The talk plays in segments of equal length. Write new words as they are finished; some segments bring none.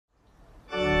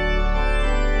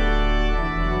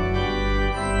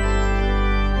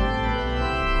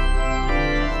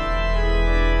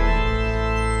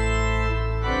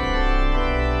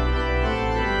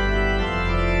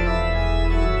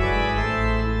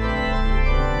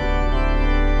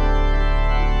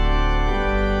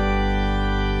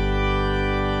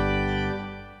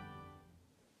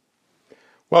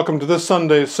Welcome to this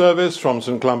Sunday's service from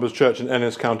St Columba's Church in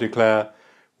Ennis, County Clare,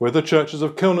 with the churches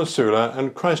of Kilnasula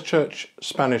and Christchurch,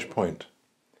 Spanish Point.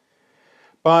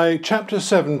 By chapter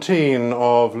 17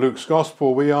 of Luke's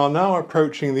Gospel, we are now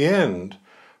approaching the end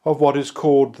of what is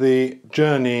called the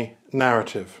journey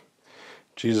narrative.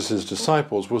 Jesus'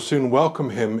 disciples will soon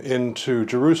welcome him into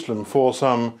Jerusalem for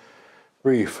some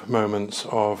brief moments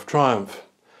of triumph.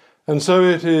 And so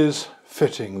it is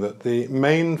fitting that the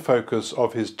main focus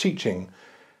of his teaching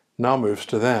now moves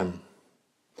to them.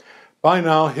 By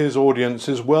now his audience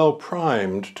is well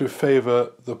primed to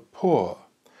favour the poor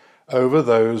over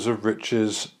those of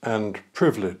riches and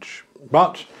privilege.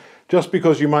 But just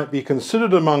because you might be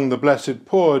considered among the blessed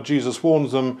poor, Jesus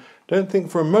warns them, don't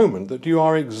think for a moment that you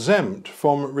are exempt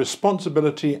from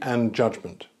responsibility and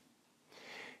judgment.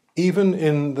 Even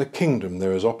in the kingdom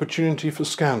there is opportunity for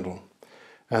scandal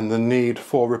and the need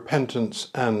for repentance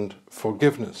and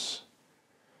forgiveness.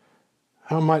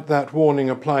 How might that warning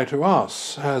apply to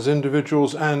us as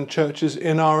individuals and churches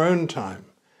in our own time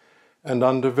and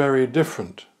under very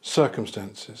different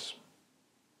circumstances?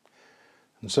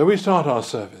 And so we start our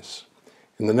service.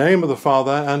 In the name of the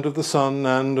Father, and of the Son,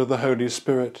 and of the Holy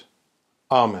Spirit.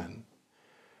 Amen.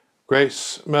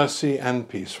 Grace, mercy, and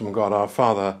peace from God our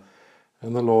Father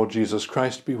and the Lord Jesus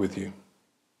Christ be with you.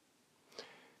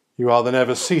 You are the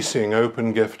never-ceasing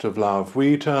open gift of love.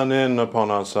 We turn in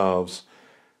upon ourselves.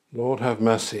 Lord, have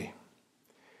mercy.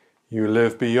 You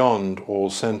live beyond all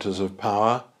centres of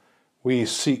power. We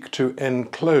seek to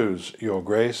enclose your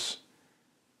grace.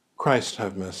 Christ,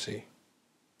 have mercy.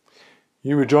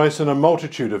 You rejoice in a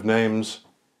multitude of names.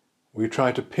 We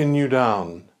try to pin you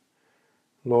down.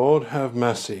 Lord, have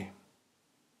mercy.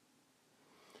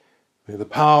 May the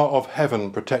power of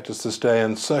heaven protect us this day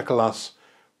and circle us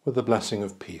with the blessing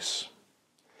of peace.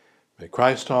 May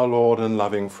Christ our Lord and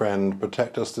loving friend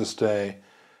protect us this day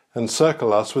and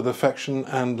circle us with affection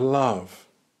and love.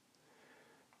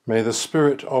 May the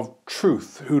Spirit of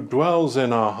truth who dwells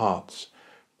in our hearts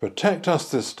protect us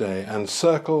this day and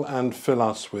circle and fill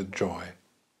us with joy.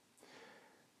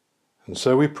 And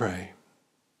so we pray.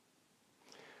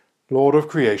 Lord of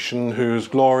creation, whose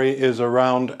glory is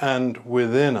around and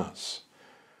within us,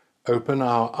 open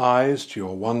our eyes to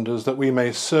your wonders that we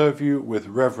may serve you with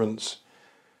reverence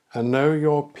and know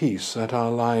your peace at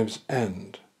our lives'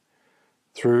 end.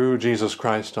 Through Jesus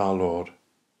Christ our Lord.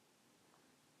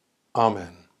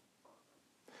 Amen.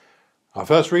 Our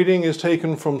first reading is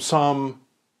taken from Psalm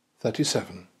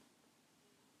 37.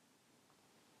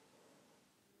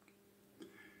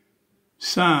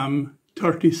 Psalm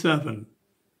 37.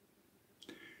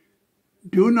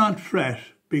 Do not fret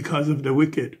because of the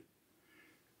wicked.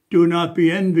 Do not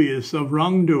be envious of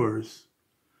wrongdoers,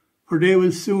 for they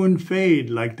will soon fade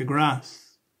like the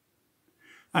grass,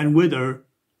 and wither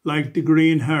like the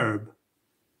green herb.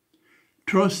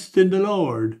 Trust in the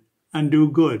Lord and do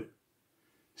good,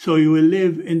 so you will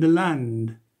live in the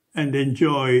land and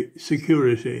enjoy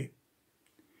security.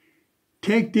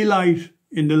 Take delight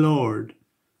in the Lord,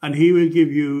 and he will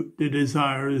give you the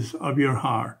desires of your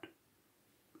heart.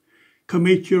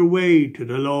 Commit your way to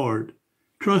the Lord.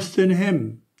 Trust in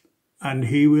him, and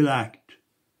he will act.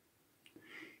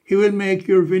 He will make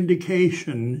your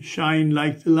vindication shine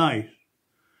like the light,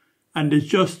 and the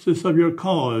justice of your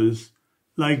cause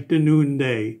like the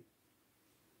noonday.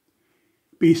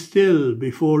 Be still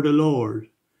before the Lord,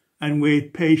 and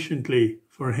wait patiently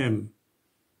for him.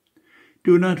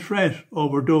 Do not fret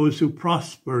over those who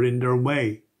prosper in their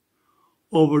way,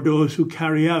 over those who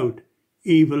carry out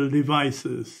evil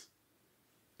devices.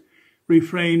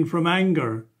 Refrain from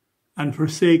anger and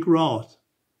forsake wrath.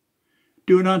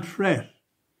 Do not fret,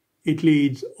 it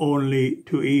leads only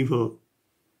to evil.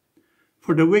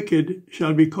 For the wicked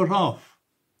shall be cut off,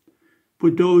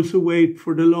 but those who wait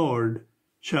for the Lord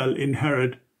shall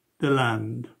inherit the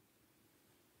land.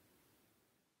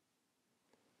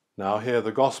 Now hear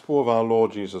the gospel of our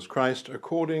Lord Jesus Christ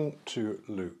according to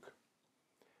Luke.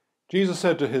 Jesus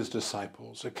said to his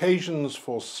disciples, occasions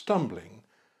for stumbling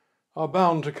are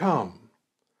bound to come,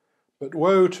 but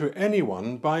woe to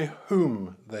anyone by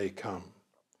whom they come.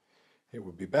 It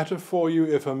would be better for you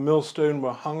if a millstone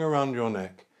were hung around your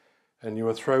neck and you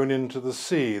were thrown into the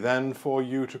sea, than for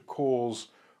you to cause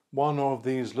one of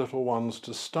these little ones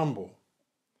to stumble.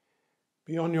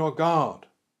 Be on your guard.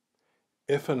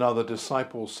 If another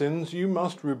disciple sins, you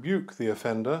must rebuke the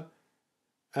offender,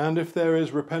 and if there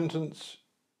is repentance,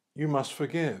 you must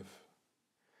forgive.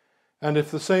 And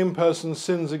if the same person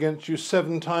sins against you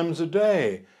 7 times a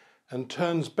day and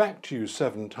turns back to you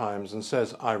 7 times and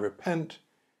says, I repent,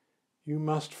 you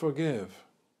must forgive.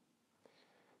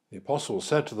 The apostles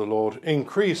said to the Lord,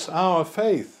 increase our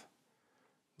faith.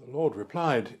 The Lord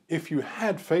replied, "If you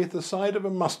had faith the size of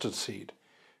a mustard seed,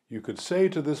 you could say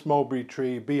to this mulberry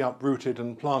tree, 'Be uprooted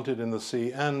and planted in the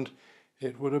sea,' and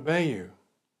it would obey you.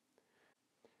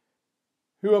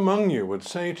 Who among you would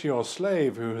say to your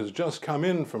slave who has just come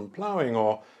in from ploughing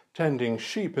or tending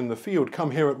sheep in the field, 'Come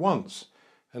here at once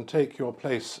and take your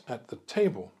place at the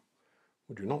table'?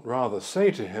 Would you not rather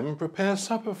say to him, 'Prepare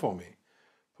supper for me,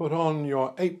 put on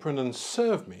your apron and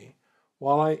serve me,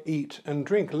 while I eat and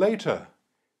drink? Later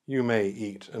you may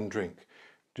eat and drink'?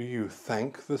 Do you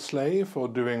thank the slave for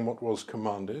doing what was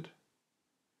commanded?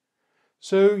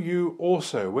 So you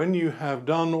also, when you have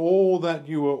done all that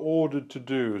you were ordered to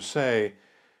do, say,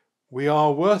 'We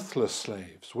are worthless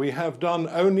slaves. We have done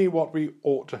only what we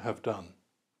ought to have done.'"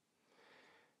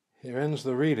 Here ends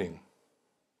the reading.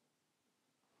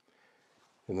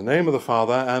 In the name of the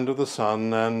Father, and of the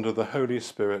Son, and of the Holy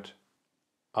Spirit.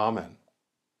 Amen.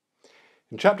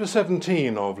 In chapter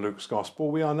 17 of Luke's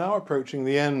Gospel, we are now approaching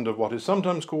the end of what is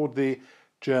sometimes called the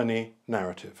journey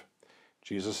narrative.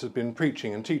 Jesus has been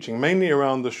preaching and teaching mainly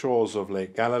around the shores of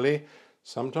Lake Galilee,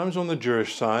 sometimes on the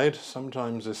Jewish side,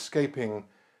 sometimes escaping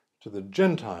to the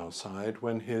Gentile side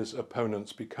when his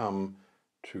opponents become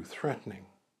too threatening.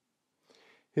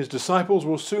 His disciples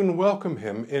will soon welcome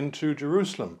him into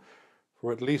Jerusalem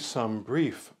for at least some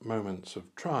brief moments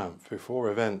of triumph before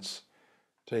events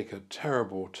take a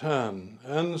terrible turn,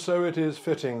 and so it is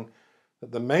fitting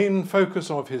that the main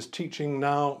focus of his teaching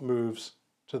now moves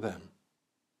to them.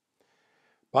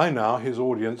 By now his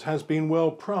audience has been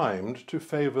well primed to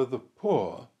favour the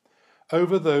poor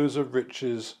over those of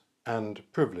riches and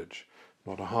privilege.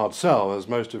 Not a hard sell, as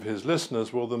most of his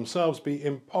listeners will themselves be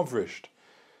impoverished,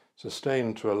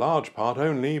 sustained to a large part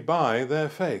only by their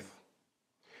faith.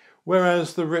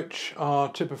 Whereas the rich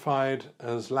are typified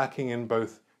as lacking in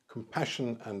both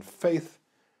compassion and faith,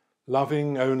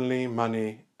 loving only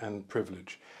money and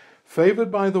privilege.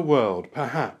 Favoured by the world,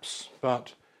 perhaps,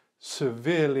 but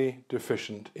severely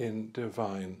deficient in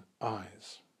divine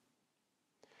eyes.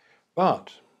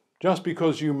 But just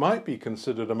because you might be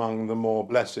considered among the more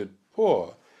blessed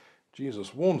poor,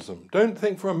 Jesus warns them, don't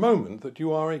think for a moment that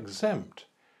you are exempt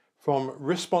from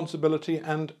responsibility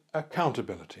and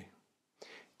accountability.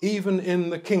 Even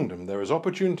in the kingdom, there is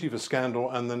opportunity for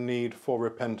scandal and the need for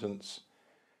repentance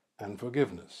and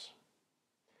forgiveness.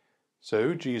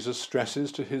 So Jesus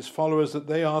stresses to his followers that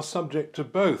they are subject to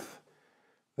both.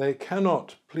 They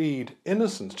cannot plead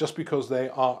innocence just because they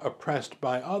are oppressed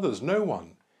by others. No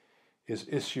one is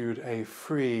issued a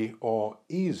free or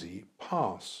easy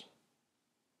pass.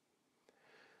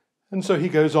 And so he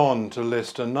goes on to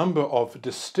list a number of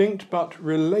distinct but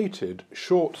related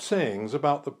short sayings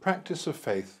about the practice of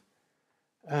faith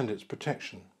and its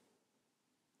protection.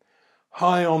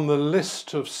 High on the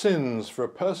list of sins for a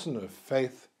person of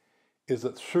faith is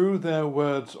that through their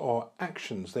words or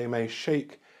actions they may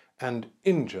shake and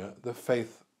injure the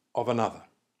faith of another.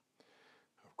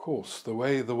 Of course, the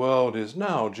way the world is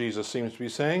now, Jesus seems to be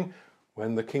saying,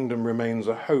 when the kingdom remains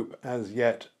a hope as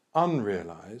yet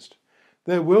unrealized,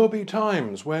 there will be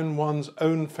times when one's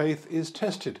own faith is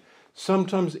tested,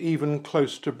 sometimes even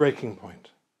close to breaking point.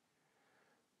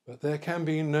 But there can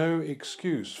be no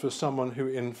excuse for someone who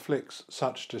inflicts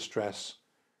such distress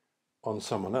on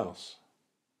someone else.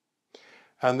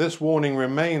 And this warning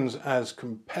remains as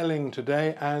compelling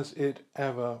today as it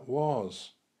ever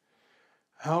was.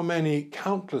 How many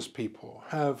countless people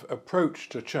have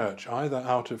approached a church either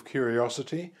out of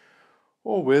curiosity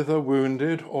or with a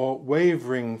wounded or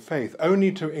wavering faith,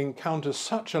 only to encounter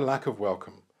such a lack of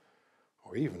welcome,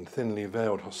 or even thinly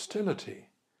veiled hostility,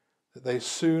 that they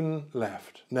soon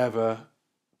left, never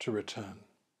to return.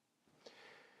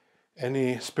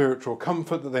 Any spiritual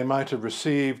comfort that they might have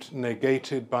received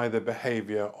negated by the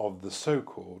behaviour of the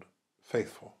so-called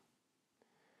faithful.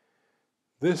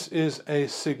 This is a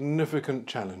significant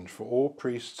challenge for all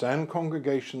priests and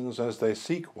congregations as they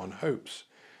seek, one hopes,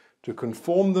 to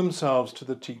conform themselves to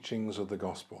the teachings of the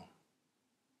gospel.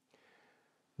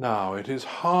 Now, it is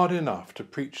hard enough to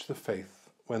preach the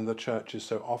faith when the church is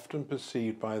so often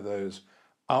perceived by those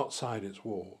outside its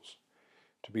walls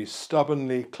to be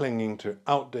stubbornly clinging to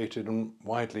outdated and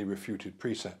widely refuted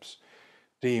precepts,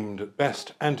 deemed at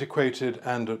best antiquated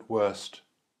and at worst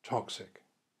toxic.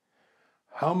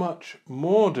 How much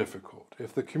more difficult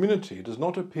if the community does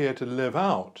not appear to live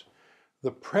out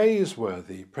the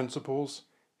praiseworthy principles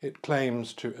it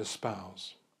claims to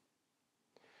espouse.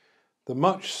 The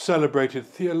much celebrated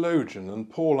theologian and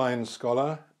Pauline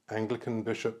scholar, Anglican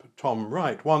Bishop Tom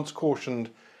Wright, once cautioned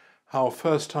how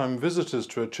first-time visitors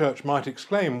to a church might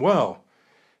exclaim, "Well,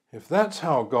 if that's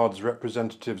how God's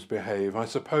representatives behave, I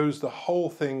suppose the whole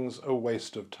thing's a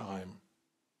waste of time."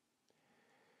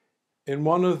 In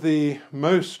one of the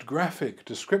most graphic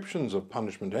descriptions of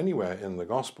punishment anywhere in the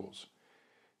Gospels,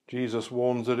 Jesus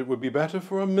warns that it would be better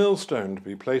for a millstone to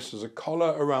be placed as a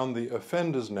collar around the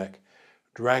offender's neck,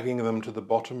 dragging them to the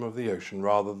bottom of the ocean,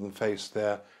 rather than face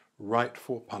their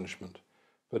rightful punishment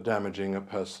for damaging a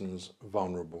person's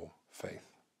vulnerable faith.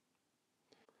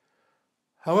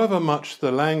 However much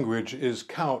the language is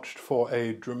couched for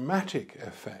a dramatic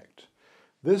effect,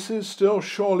 this is still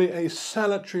surely a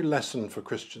salutary lesson for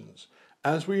Christians,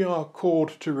 as we are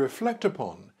called to reflect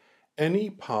upon any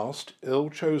past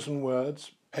ill-chosen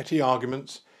words, petty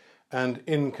arguments, and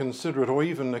inconsiderate or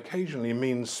even occasionally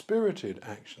mean-spirited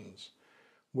actions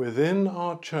within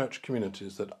our church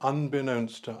communities that,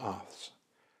 unbeknownst to us,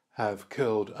 have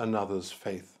killed another's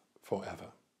faith forever.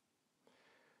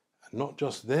 And not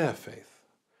just their faith,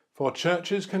 for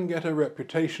churches can get a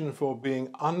reputation for being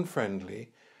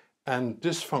unfriendly and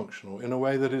dysfunctional in a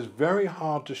way that is very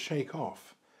hard to shake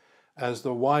off, as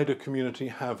the wider community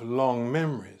have long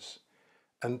memories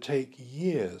and take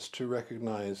years to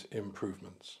recognize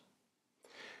improvements.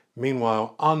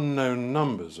 Meanwhile, unknown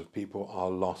numbers of people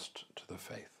are lost to the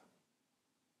faith.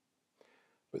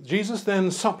 But Jesus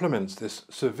then supplements this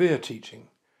severe teaching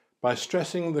by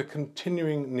stressing the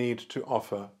continuing need to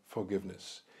offer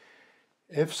forgiveness.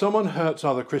 If someone hurts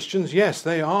other Christians, yes,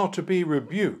 they are to be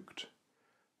rebuked,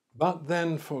 but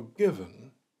then forgiven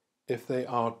if they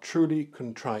are truly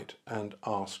contrite and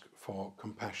ask for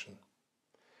compassion.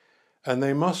 And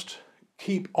they must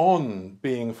keep on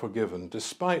being forgiven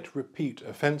despite repeat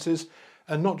offences,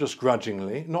 and not just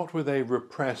grudgingly, not with a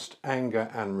repressed anger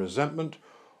and resentment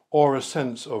or a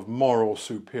sense of moral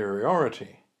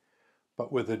superiority,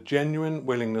 but with a genuine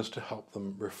willingness to help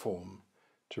them reform,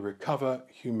 to recover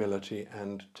humility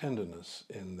and tenderness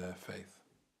in their faith.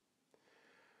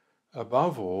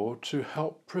 Above all, to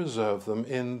help preserve them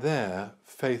in their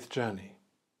faith journey.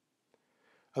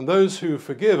 And those who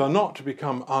forgive are not to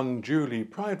become unduly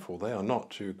prideful. They are not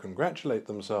to congratulate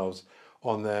themselves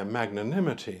on their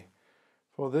magnanimity,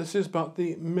 for this is but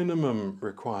the minimum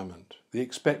requirement, the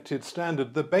expected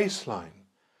standard, the baseline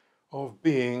of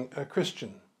being a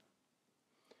Christian.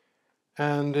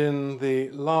 And in the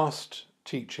last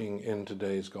teaching in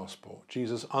today's Gospel,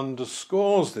 Jesus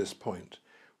underscores this point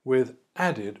with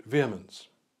added vehemence.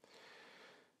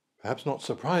 Perhaps not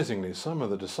surprisingly, some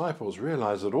of the disciples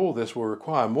realize that all this will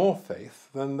require more faith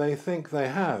than they think they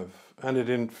have, and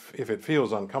if it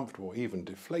feels uncomfortable, even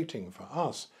deflating for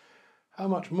us, how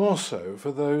much more so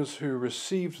for those who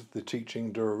received the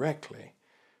teaching directly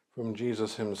from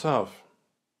Jesus himself.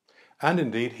 And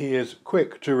indeed, he is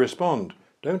quick to respond.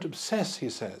 Don't obsess, he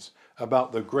says,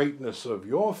 about the greatness of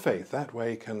your faith. That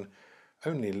way can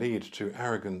only lead to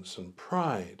arrogance and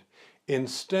pride.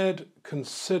 Instead,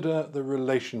 consider the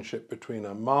relationship between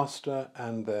a master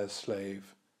and their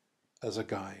slave as a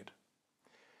guide.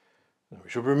 Now, we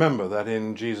should remember that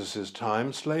in Jesus'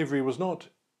 time, slavery was not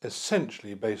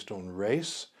essentially based on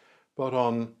race, but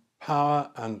on power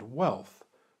and wealth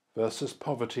versus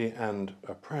poverty and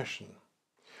oppression.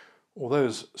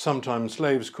 Although sometimes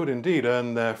slaves could indeed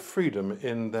earn their freedom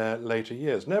in their later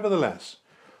years. Nevertheless,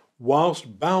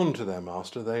 whilst bound to their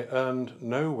master, they earned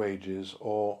no wages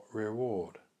or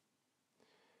reward.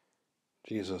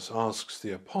 Jesus asks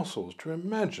the apostles to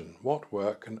imagine what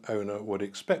work an owner would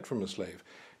expect from a slave,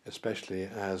 especially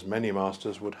as many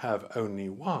masters would have only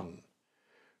one,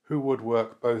 who would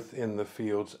work both in the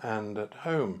fields and at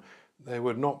home. They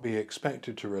would not be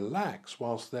expected to relax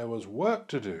whilst there was work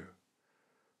to do,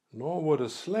 nor would a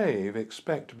slave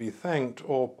expect to be thanked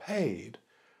or paid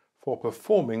for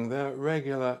performing their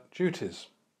regular duties.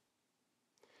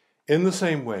 In the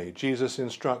same way, Jesus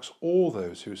instructs all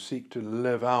those who seek to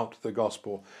live out the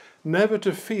gospel never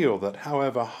to feel that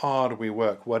however hard we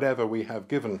work, whatever we have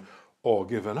given or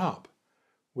given up,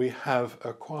 we have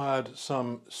acquired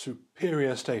some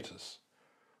superior status,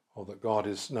 or that God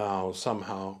is now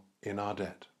somehow in our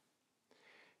debt.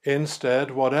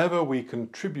 Instead, whatever we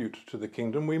contribute to the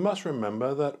kingdom, we must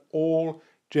remember that all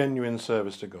genuine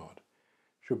service to God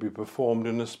should be performed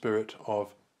in a spirit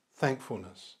of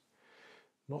thankfulness,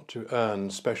 not to earn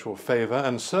special favour,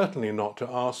 and certainly not to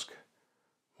ask,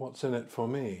 "What's in it for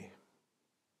me?"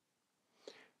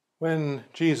 When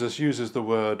Jesus uses the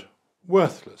word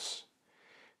worthless,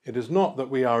 it is not that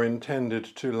we are intended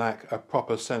to lack a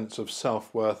proper sense of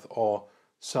self-worth or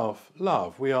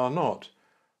self-love. We are not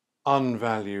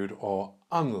unvalued or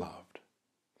unloved.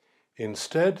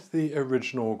 Instead, the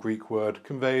original Greek word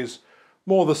conveys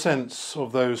more the sense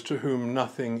of those to whom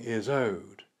nothing is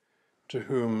owed, to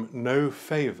whom no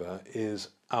favour is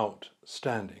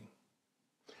outstanding.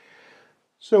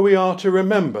 So we are to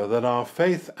remember that our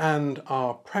faith and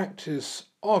our practice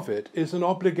of it is an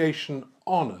obligation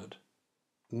honoured,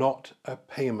 not a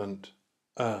payment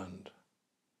earned.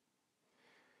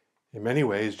 In many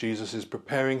ways, Jesus is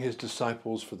preparing his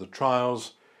disciples for the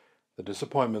trials, the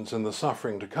disappointments and the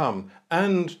suffering to come,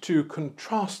 and to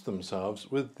contrast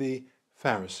themselves with the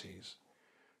Pharisees,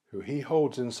 who he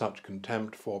holds in such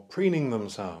contempt for preening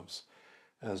themselves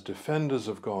as defenders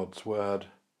of God's word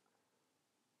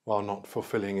while not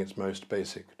fulfilling its most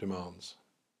basic demands.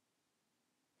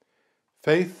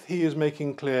 Faith, he is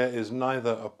making clear, is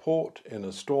neither a port in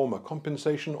a storm, a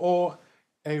compensation, or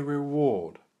a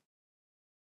reward.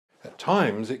 At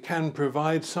times it can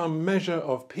provide some measure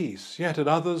of peace, yet at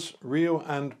others real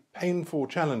and painful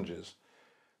challenges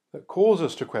that cause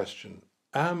us to question,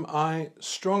 am I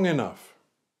strong enough?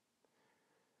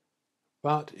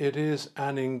 But it is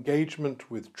an engagement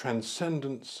with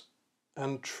transcendence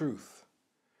and truth,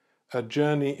 a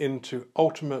journey into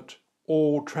ultimate,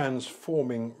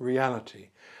 all-transforming reality,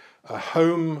 a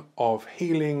home of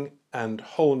healing and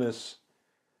wholeness,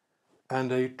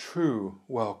 and a true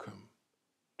welcome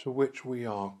to which we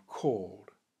are called,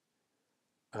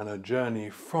 and a journey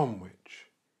from which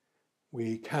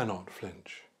we cannot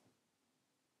flinch.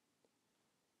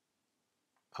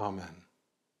 Amen.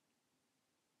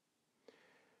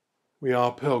 We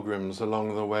are pilgrims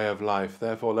along the way of life,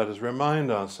 therefore let us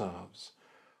remind ourselves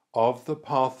of the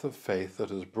path of faith that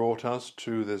has brought us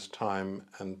to this time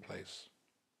and place.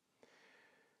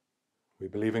 We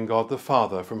believe in God the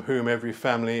Father, from whom every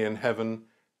family in heaven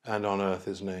and on earth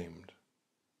is named.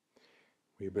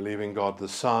 We believe in God the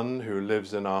Son, who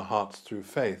lives in our hearts through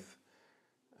faith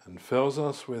and fills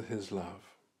us with his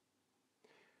love.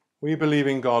 We believe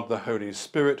in God the Holy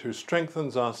Spirit, who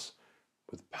strengthens us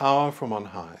with power from on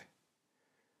high.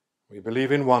 We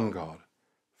believe in one God,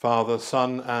 Father,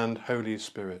 Son, and Holy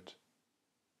Spirit.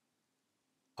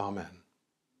 Amen.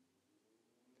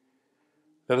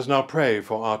 Let us now pray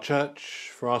for our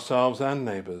church, for ourselves and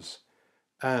neighbours,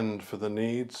 and for the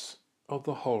needs of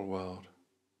the whole world.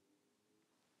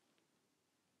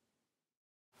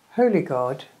 Holy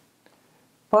God,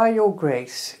 by your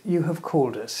grace you have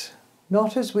called us,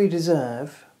 not as we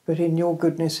deserve, but in your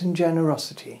goodness and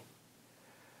generosity.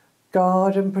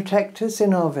 Guard and protect us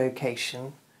in our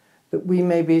vocation, that we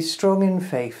may be strong in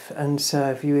faith and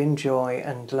serve you in joy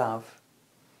and love.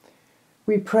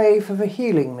 We pray for the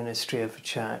healing ministry of the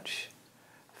Church,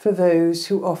 for those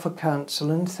who offer counsel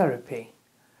and therapy,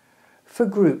 for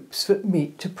groups that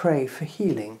meet to pray for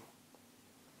healing.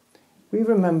 We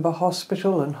remember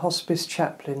hospital and hospice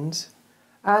chaplains,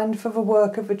 and for the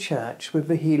work of the Church with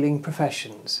the healing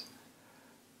professions,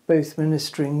 both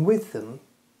ministering with them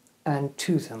and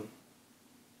to them.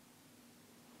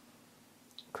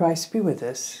 Christ be with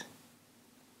us,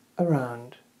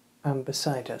 around and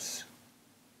beside us.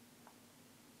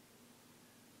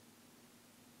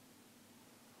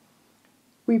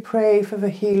 We pray for the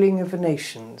healing of the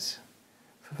nations,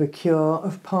 for the cure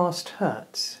of past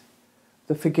hurts,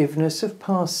 the forgiveness of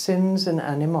past sins and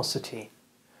animosity,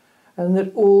 and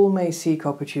that all may seek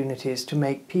opportunities to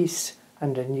make peace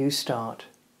and a new start.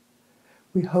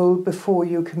 We hold before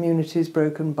you communities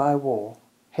broken by war,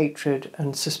 hatred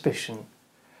and suspicion,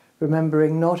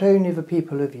 remembering not only the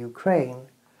people of Ukraine,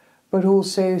 but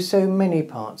also so many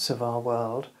parts of our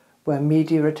world where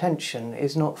media attention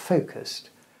is not focused,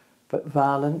 but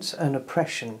violence and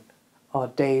oppression are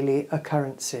daily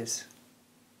occurrences.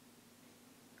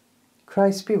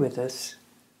 Christ be with us,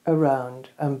 around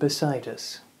and beside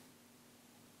us.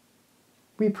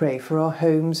 We pray for our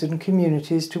homes and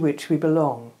communities to which we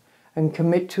belong, and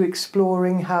commit to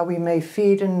exploring how we may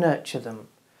feed and nurture them,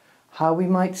 how we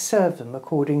might serve them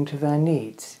according to their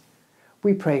needs.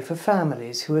 We pray for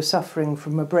families who are suffering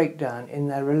from a breakdown in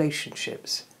their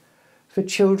relationships, for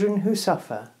children who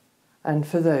suffer, and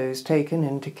for those taken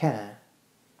into care.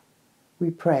 We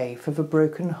pray for the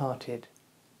broken-hearted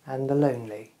and the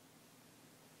lonely.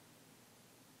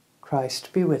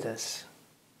 Christ be with us,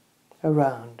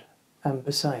 around and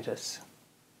beside us.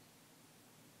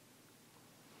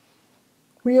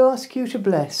 We ask you to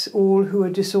bless all who are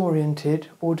disoriented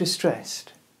or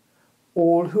distressed,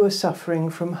 all who are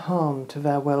suffering from harm to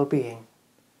their well-being.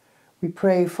 We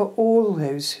pray for all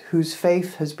those whose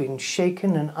faith has been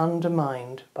shaken and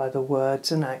undermined by the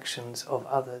words and actions of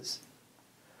others.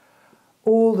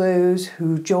 All those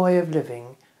whose joy of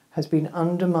living has been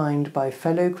undermined by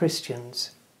fellow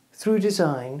Christians through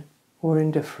design or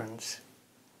indifference.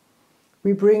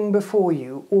 We bring before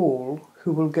you all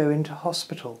who will go into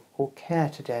hospital or care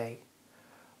today,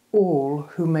 all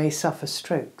who may suffer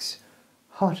strokes,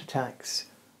 heart attacks,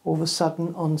 or the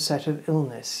sudden onset of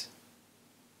illness.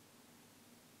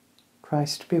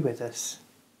 Christ be with us,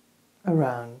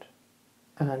 around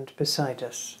and beside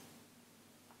us.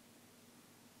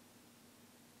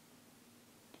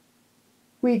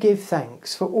 We give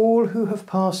thanks for all who have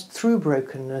passed through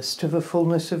brokenness to the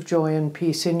fullness of joy and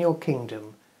peace in your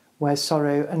kingdom, where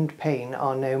sorrow and pain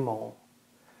are no more.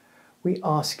 We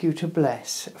ask you to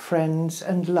bless friends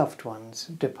and loved ones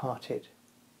departed.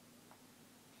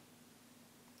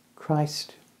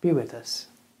 Christ be with us,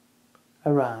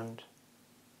 around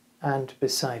and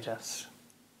beside us.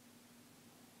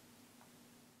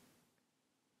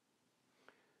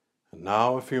 And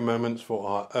now a few moments for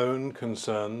our own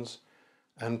concerns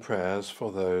and prayers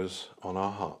for those on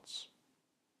our hearts.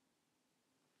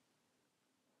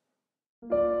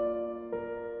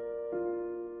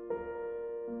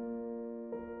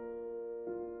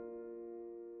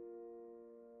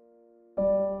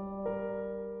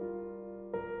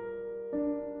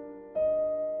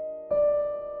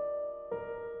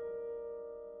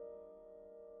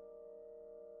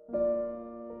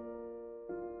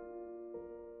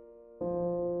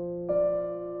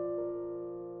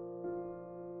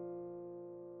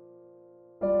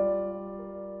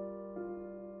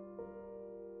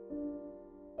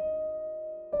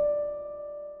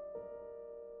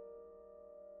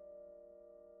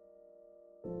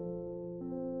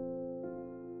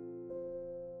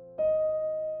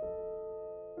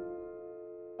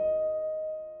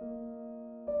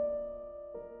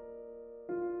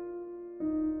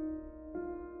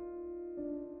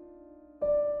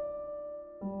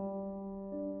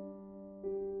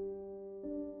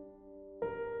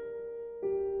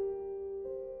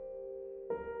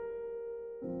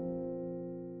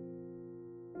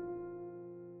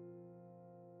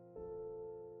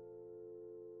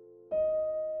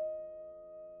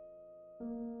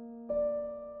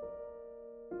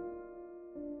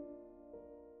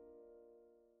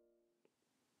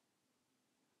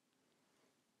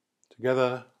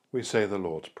 Together we say the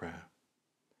Lord's Prayer.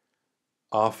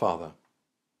 Our Father,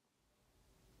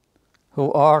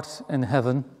 who art in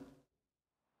heaven,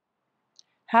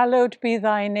 hallowed be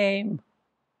thy name.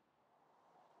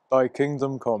 Thy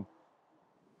kingdom come.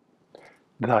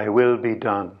 thy will be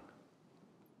done,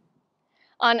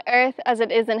 on earth as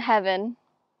it is in heaven.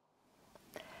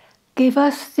 Give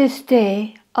us this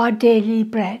day our daily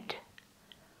bread.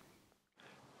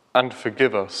 And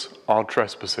forgive us our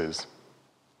trespasses,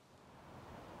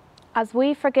 As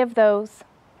we forgive those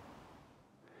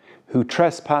who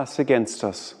trespass against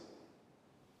us.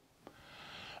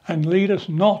 And lead us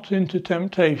not into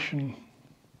temptation,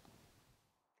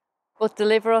 But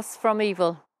deliver us from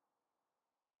evil.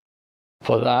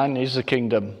 For thine is the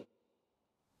kingdom,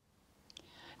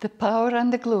 The power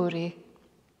and the glory,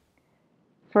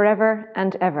 forever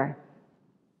and ever.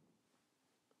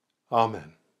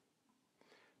 Amen.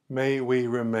 May we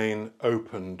remain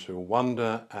open to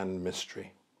wonder and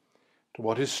mystery, to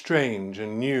what is strange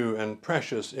and new and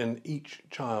precious in each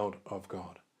child of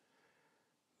God,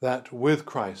 that with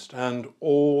Christ and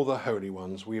all the holy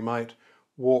ones we might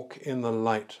walk in the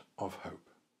light of hope.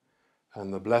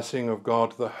 And the blessing of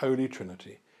God, the Holy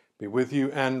Trinity, be with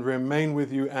you and remain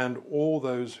with you and all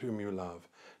those whom you love,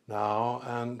 now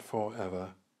and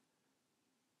forever.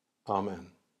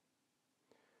 Amen.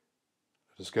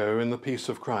 Let us go in the peace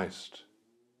of Christ.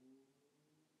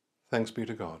 Thanks be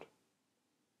to God.